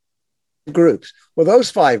 groups. Well,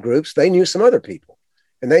 those 5 groups, they knew some other people,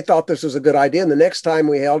 and they thought this was a good idea. And the next time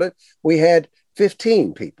we held it, we had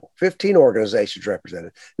 15 people, 15 organizations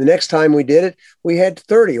represented. The next time we did it, we had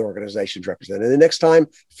 30 organizations represented. And the next time,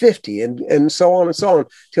 50, and so on,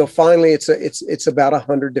 till finally it's about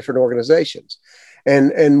 100 different organizations.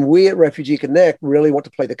 And we at Refugee Connect really want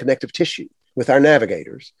to play the connective tissue with our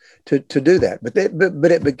navigators to do that.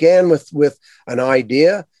 But it began with an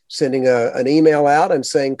idea, sending an email out and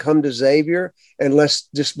saying, come to Xavier and let's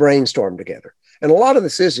just brainstorm together. And a lot of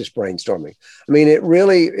this is just brainstorming. I mean, it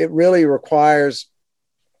really requires,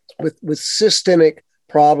 with systemic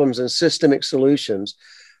problems and systemic solutions,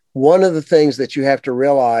 one of the things that you have to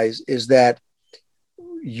realize is that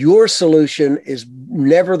your solution is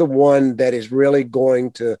never the one that is really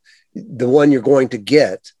the one you're going to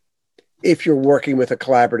get if you're working within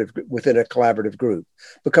a collaborative group,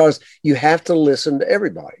 because you have to listen to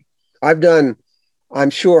everybody. I've done,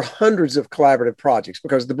 I'm sure, hundreds of collaborative projects,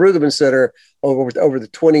 because the Brueggemann Center, over the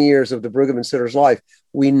 20 years of the Brueggemann Center's life,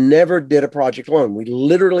 we never did a project alone. We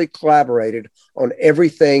literally collaborated on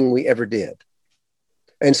everything we ever did.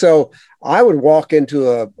 And so I would walk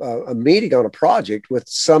into a meeting on a project with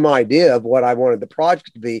some idea of what I wanted the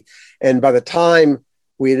project to be. And by the time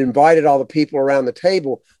we had invited all the people around the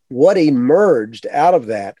table, what emerged out of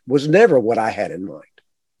that was never what I had in mind.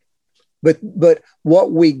 But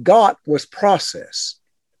what we got was process,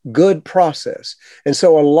 good process. And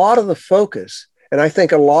so a lot of the focus, and I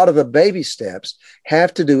think a lot of the baby steps,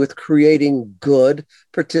 have to do with creating good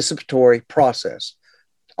participatory process.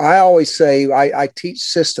 I always say, I teach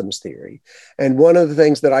systems theory. And one of the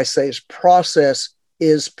things that I say is process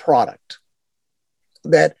is product.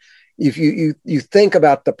 That if you think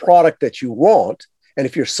about the product that you want, and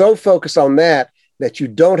if you're so focused on that you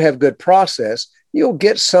don't have good process, you'll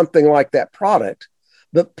get something like that product,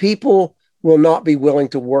 but people will not be willing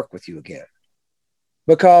to work with you again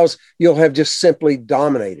because you'll have just simply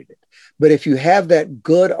dominated it. But if you have that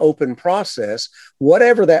good open process,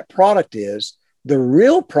 whatever that product is, the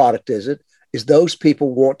real product is those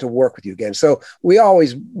people want to work with you again. So we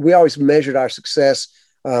always measured our success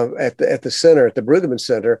at the center, at the Brueggemann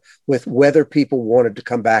Center, with whether people wanted to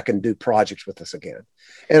come back and do projects with us again.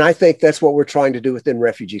 And I think that's what we're trying to do within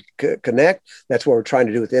Refugee Connect. That's what we're trying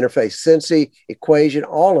to do with Interfaith Cincy, Equation.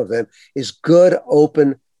 All of them is good,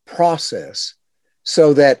 open process,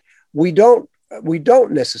 so that we don't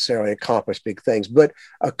necessarily accomplish big things, but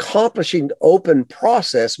accomplishing open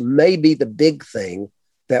process may be the big thing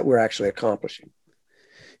that we're actually accomplishing.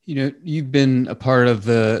 You know, you've been a part of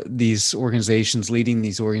these organizations, leading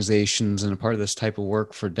these organizations, and a part of this type of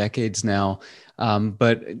work for decades now.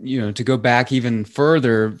 But, you know, to go back even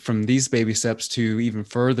further from these baby steps to even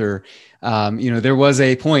further, you know, there was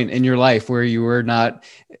a point in your life where you were not,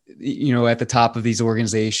 you know, at the top of these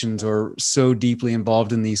organizations or so deeply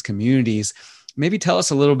involved in these communities. Maybe tell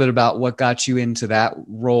us a little bit about what got you into that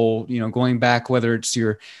role, you know, going back, whether it's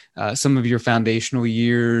your some of your foundational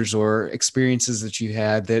years or experiences that you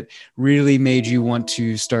had that really made you want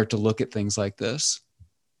to start to look at things like this.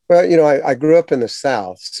 Well, you know, I grew up in the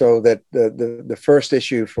South, so that the first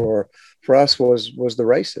issue for us was the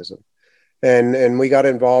racism. And we got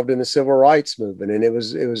involved in the civil rights movement, and it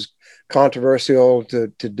was controversial to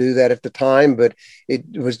do that at the time, but it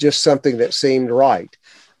was just something that seemed right.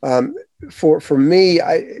 For me,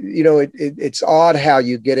 it's odd how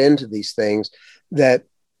you get into these things. That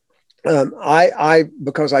I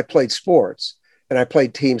because I played sports and I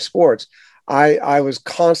played team sports, I was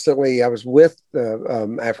with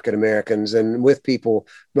African Americans and with people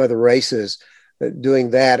from other races doing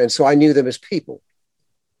that, and so I knew them as people.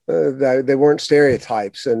 They weren't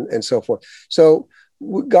stereotypes and so forth. So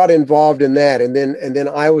we got involved in that, and then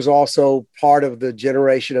I was also part of the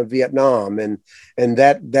generation of Vietnam, and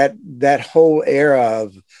that whole era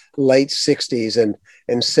of late 60s and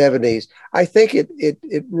 70s. I think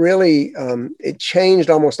it really it changed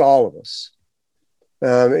almost all of us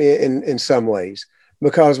in some ways,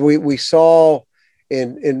 because we saw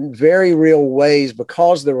in very real ways,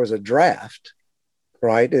 because there was a draft,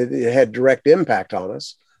 right? It had direct impact on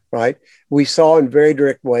us. Right, we saw in very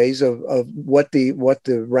direct ways of what the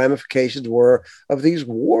ramifications were of these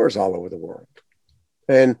wars all over the world,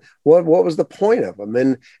 and what was the point of them.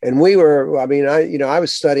 And we were, I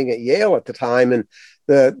was studying at Yale at the time, and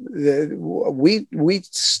we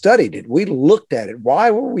studied it, we looked at it.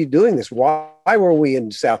 Why were we doing this? Why were we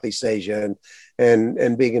in Southeast Asia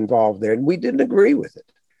and being involved there? And we didn't agree with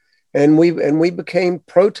it, and we became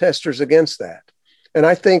protesters against that. And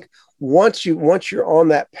I think once you're on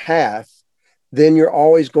that path, then you're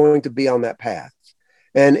always going to be on that path.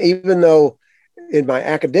 And even though in my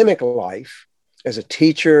academic life, as a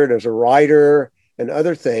teacher and as a writer and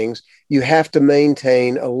other things, you have to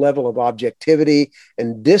maintain a level of objectivity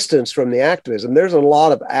and distance from the activism. There's a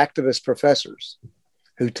lot of activist professors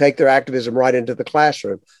who take their activism right into the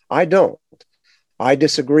classroom. I don't. I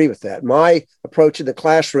disagree with that. My approach in the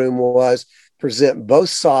classroom was present both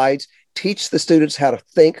sides, teach the students how to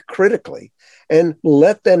think critically, and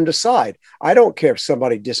let them decide. I don't care if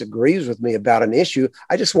somebody disagrees with me about an issue.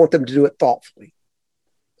 I just want them to do it thoughtfully.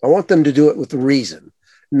 I want them to do it with reason,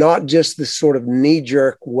 not just this sort of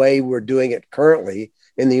knee-jerk way we're doing it currently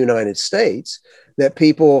in the United States, that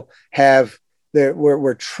people have there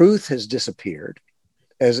where truth has disappeared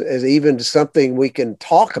as even something we can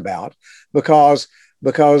talk about, because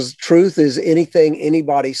truth is anything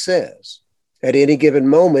anybody says at any given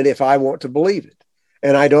moment, if I want to believe it.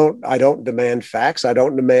 And I don't demand facts. I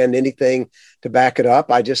don't demand anything to back it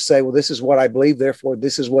up. I just say, well, this is what I believe, therefore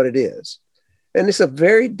this is what it is. And it's a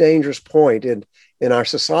very dangerous point in our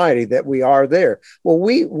society that we are there. Well,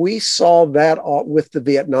 we saw that with the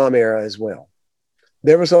Vietnam era as well.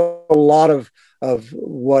 There was a lot of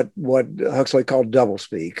what Huxley called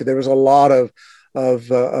doublespeak. There was a lot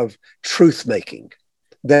of truth making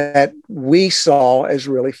that we saw as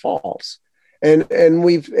really false. And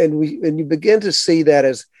you begin to see that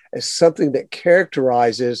as something that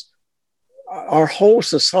characterizes our whole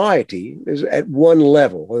society is at one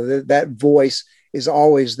level. That voice is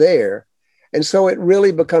always there, and so it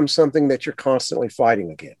really becomes something that you're constantly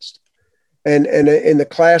fighting against. And in the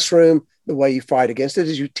classroom, the way you fight against it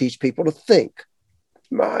is you teach people to think.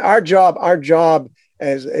 Our job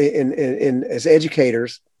as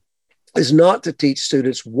educators is not to teach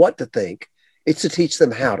students what to think; it's to teach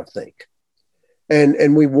them how to think.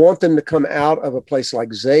 And we want them to come out of a place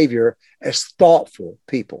like Xavier as thoughtful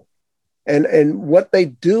people. And what they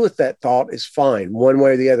do with that thought is fine, one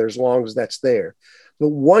way or the other, as long as that's there. But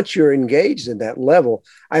once you're engaged in that level,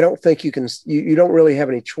 I don't think you don't really have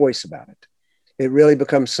any choice about it. It really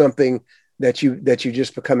becomes something that you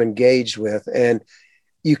just become engaged with. And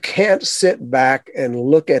you can't sit back and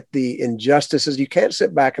look at the injustices. You can't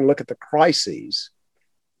sit back and look at the crises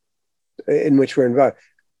in which we're involved.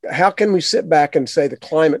 how can we sit back and say the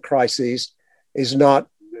climate crisis is not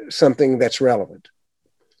something that's relevant?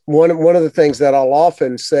 One of the things that I'll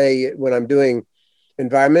often say when I'm doing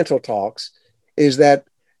environmental talks is that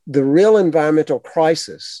the real environmental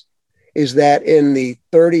crisis is that in the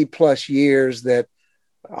 30 plus years that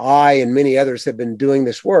I and many others have been doing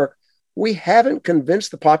this work, we haven't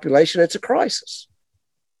convinced the population it's a crisis.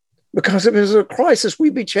 Because if it was a crisis,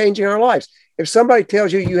 we'd be changing our lives. If somebody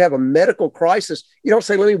tells you you have a medical crisis, you don't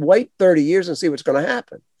say, let me wait 30 years and see what's going to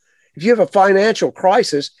happen. If you have a financial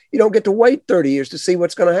crisis, you don't get to wait 30 years to see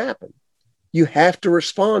what's going to happen. You have to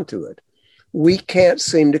respond to it. We can't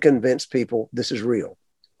seem to convince people this is real.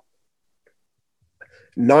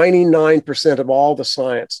 99% of all the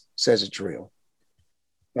science says it's real.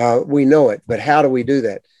 We know it, but how do we do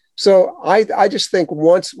that? So I just think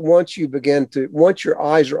once your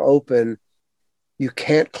eyes are open, you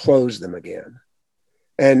can't close them again.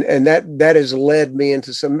 And that has led me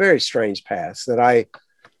into some very strange paths that I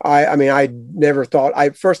never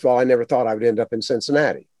thought, first of all, I never thought I would end up in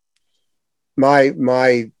Cincinnati.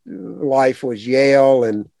 My life was Yale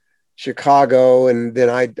and Chicago, and then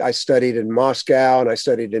I studied in Moscow, and I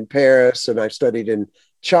studied in Paris, and I studied in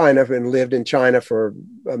China and lived in China for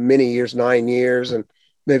many years, 9 years, and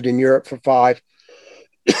lived in Europe for 5.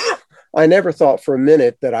 I never thought for a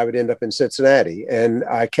minute that I would end up in Cincinnati. And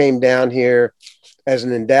I came down here as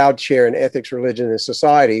an endowed chair in ethics, religion, and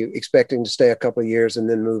society, expecting to stay a couple of years and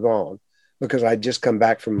then move on, because I'd just come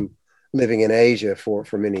back from living in Asia for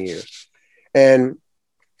many years. And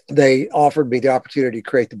they offered me the opportunity to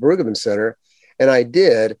create the Brueggemann Center, and I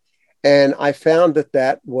did. And I found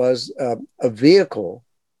that was a vehicle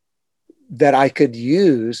that I could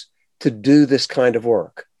use to do this kind of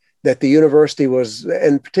work, that the university was,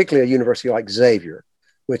 and particularly a university like Xavier,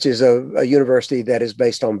 which is a university that is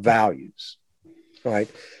based on values, right?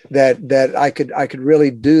 That I could really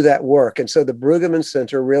do that work. And so the Brueggemann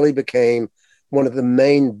Center really became one of the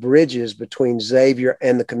main bridges between Xavier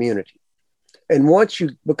and the community. And once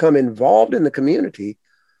you become involved in the community,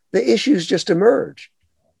 the issues just emerge.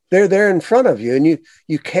 They're there in front of you, and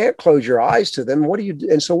you can't close your eyes to them. What do you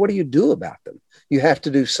do about them? You have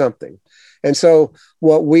to do something. And so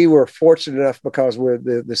what we were fortunate enough, because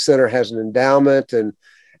the center has an endowment and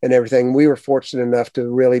everything, we were fortunate enough to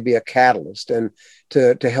really be a catalyst and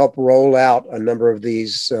to help roll out a number of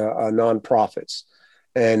these nonprofits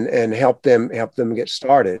and help them get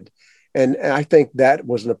started. And I think that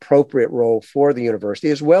was an appropriate role for the university,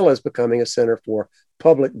 as well as becoming a center for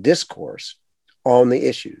public discourse on the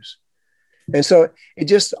issues. And so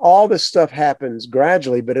all this stuff happens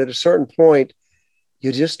gradually, but at a certain point,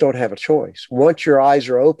 you just don't have a choice. Once your eyes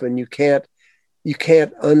are open, you can't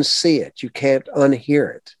unsee it. You can't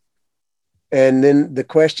unhear it. And then the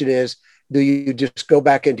question is, do you just go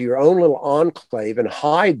back into your own little enclave and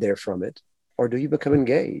hide there from it, or do you become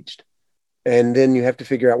engaged? And then you have to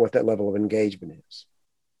figure out what that level of engagement is.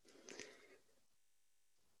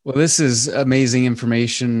 Well, this is amazing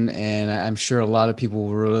information, and I'm sure a lot of people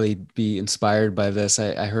will really be inspired by this.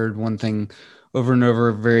 I heard one thing over and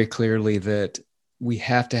over very clearly, that we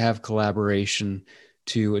have to have collaboration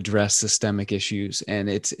to address systemic issues, and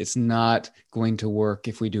it's not going to work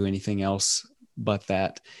if we do anything else but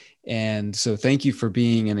that. And so thank you for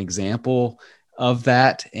being an example of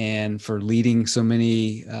that, and for leading so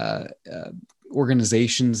many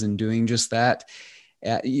organizations and doing just that.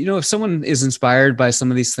 If someone is inspired by some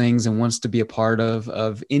of these things and wants to be a part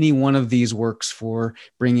of any one of these works for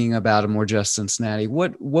bringing about a more just Cincinnati,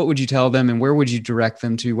 what would you tell them, and where would you direct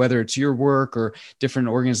them to, whether it's your work or different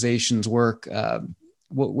organizations' work?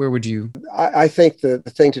 Where would you? I think the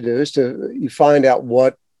thing to do is you find out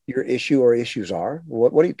what your issue or issues are.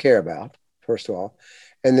 What do you care about, first of all?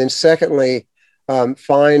 And then secondly,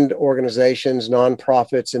 find organizations,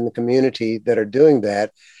 nonprofits in the community that are doing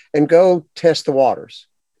that, and go test the waters.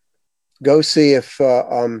 Go see if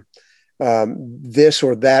this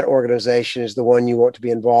or that organization is the one you want to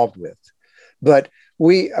be involved with. But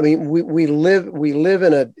we live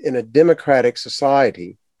in a democratic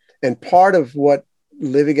society, and part of what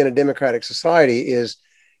living in a democratic society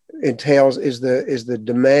entails is the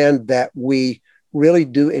demand that we really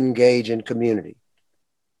do engage in community.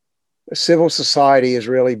 Civil society is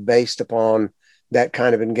really based upon that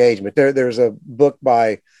kind of engagement. There's a book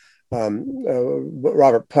by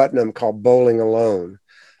Robert Putnam called Bowling Alone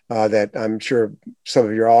that I'm sure some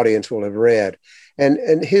of your audience will have read.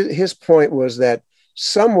 And his point was that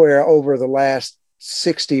somewhere over the last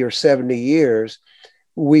 60 or 70 years,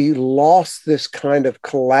 we lost this kind of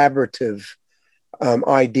collaborative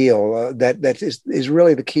ideal that is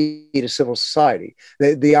really the key to civil society.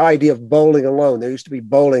 The idea of bowling alone. There used to be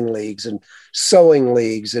bowling leagues and sewing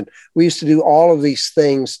leagues, and we used to do all of these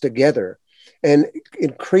things together. And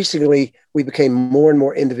increasingly, we became more and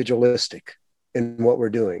more individualistic in what we're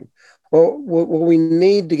doing. Well, we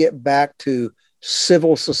need to get back to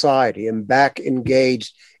civil society and back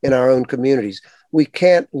engaged in our own communities. We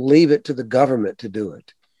can't leave it to the government to do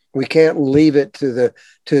it. We can't leave it to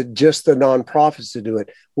just the nonprofits to do it.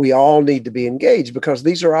 We all need to be engaged because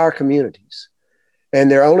these are our communities,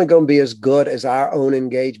 and they're only going to be as good as our own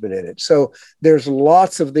engagement in it. So there's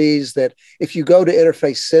lots of these that if you go to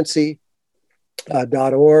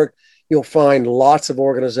interfacecincy.org, you'll find lots of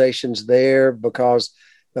organizations there because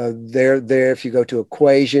they're there. If you go to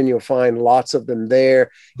Equation, you'll find lots of them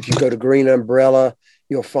there. If you go to Green Umbrella,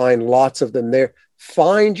 you'll find lots of them there.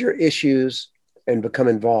 Find your issues and become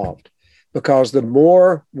involved, because the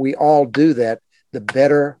more we all do that, the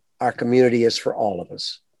better our community is for all of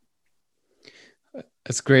us.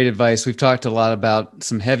 That's great advice. We've talked a lot about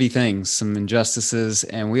some heavy things, some injustices,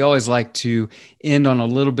 and we always like to end on a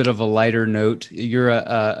little bit of a lighter note. You're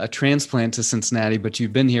a transplant to Cincinnati, but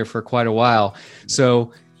you've been here for quite a while.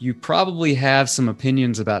 So you probably have some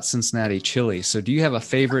opinions about Cincinnati chili. So do you have a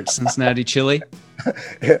favorite Cincinnati chili?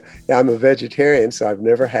 I'm a vegetarian, so I've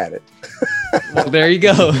never had it. Well, there you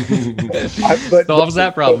go. Solves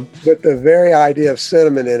that problem. But the very idea of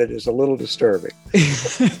cinnamon in it is a little disturbing.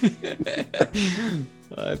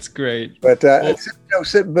 That's great. But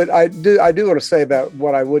but I do want to say about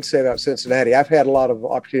what I would say about Cincinnati. I've had a lot of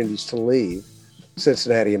opportunities to leave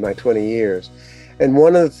Cincinnati in my 20 years. And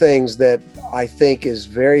one of the things that I think is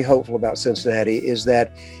very hopeful about Cincinnati is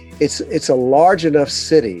that it's a large enough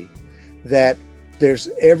city that there's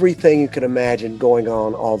everything you can imagine going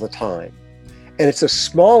on all the time. And it's a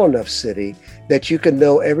small enough city that you can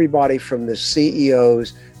know everybody from the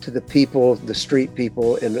CEOs to the people, the street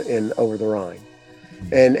people in over the Rhine.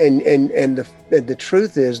 And the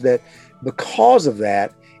truth is that because of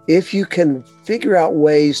that, if you can figure out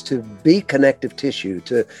ways to be connective tissue,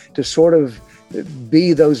 to sort of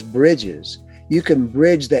be those bridges, you can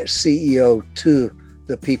bridge that CEO to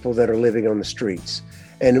the people that are living on the streets.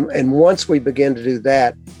 And once we begin to do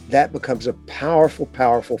that, that becomes a powerful,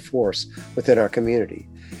 powerful force within our community.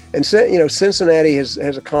 And so, Cincinnati has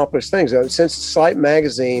accomplished things. Since Slate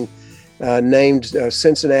Magazine named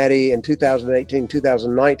Cincinnati in 2018,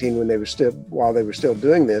 2019, while they were still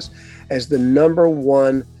doing this, as the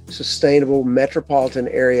 #1 sustainable metropolitan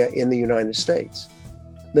area in the United States,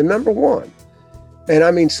 the #1. And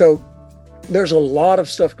I mean, so there's a lot of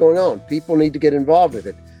stuff going on. People need to get involved with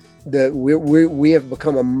it. We have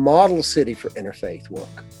become a model city for interfaith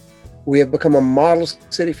work. We have become a model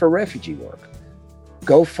city for refugee work.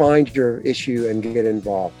 Go find your issue and get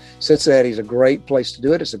involved. Cincinnati is a great place to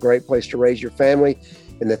do it. It's a great place to raise your family.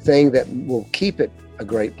 And the thing that will keep it a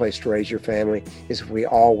great place to raise your family is if we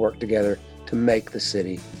all work together to make the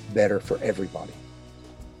city better for everybody.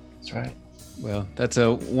 That's right. Well, that's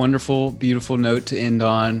a wonderful, beautiful note to end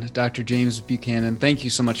on. Dr. James Buchanan, thank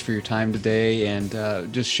you so much for your time today and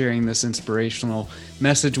just sharing this inspirational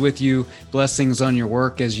message with you. Blessings on your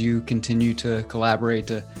work as you continue to collaborate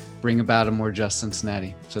to bring about a more just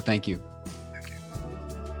Cincinnati. So thank you.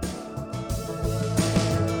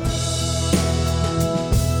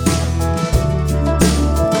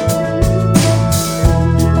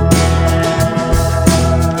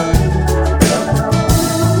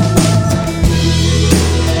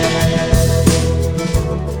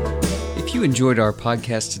 Enjoyed our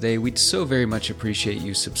podcast today, we'd so very much appreciate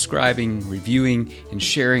you subscribing, reviewing, and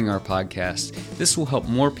sharing our podcast. This will help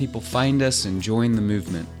more people find us and join the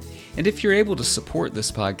movement. And if you're able to support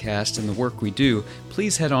this podcast and the work we do,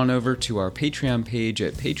 please head on over to our Patreon page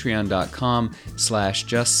at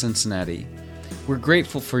patreon.com/justcincinnati. We're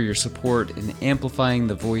grateful for your support in amplifying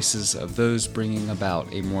the voices of those bringing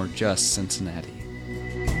about a more just Cincinnati.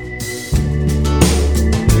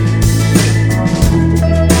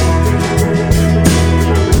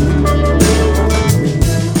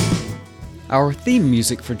 Our theme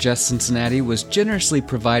music for Just Cincinnati was generously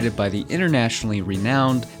provided by the internationally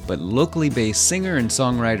renowned but locally based singer and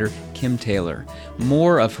songwriter Kim Taylor.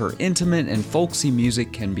 More of her intimate and folksy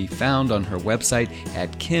music can be found on her website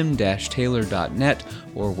at kim-taylor.net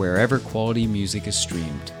or wherever quality music is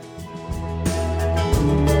streamed.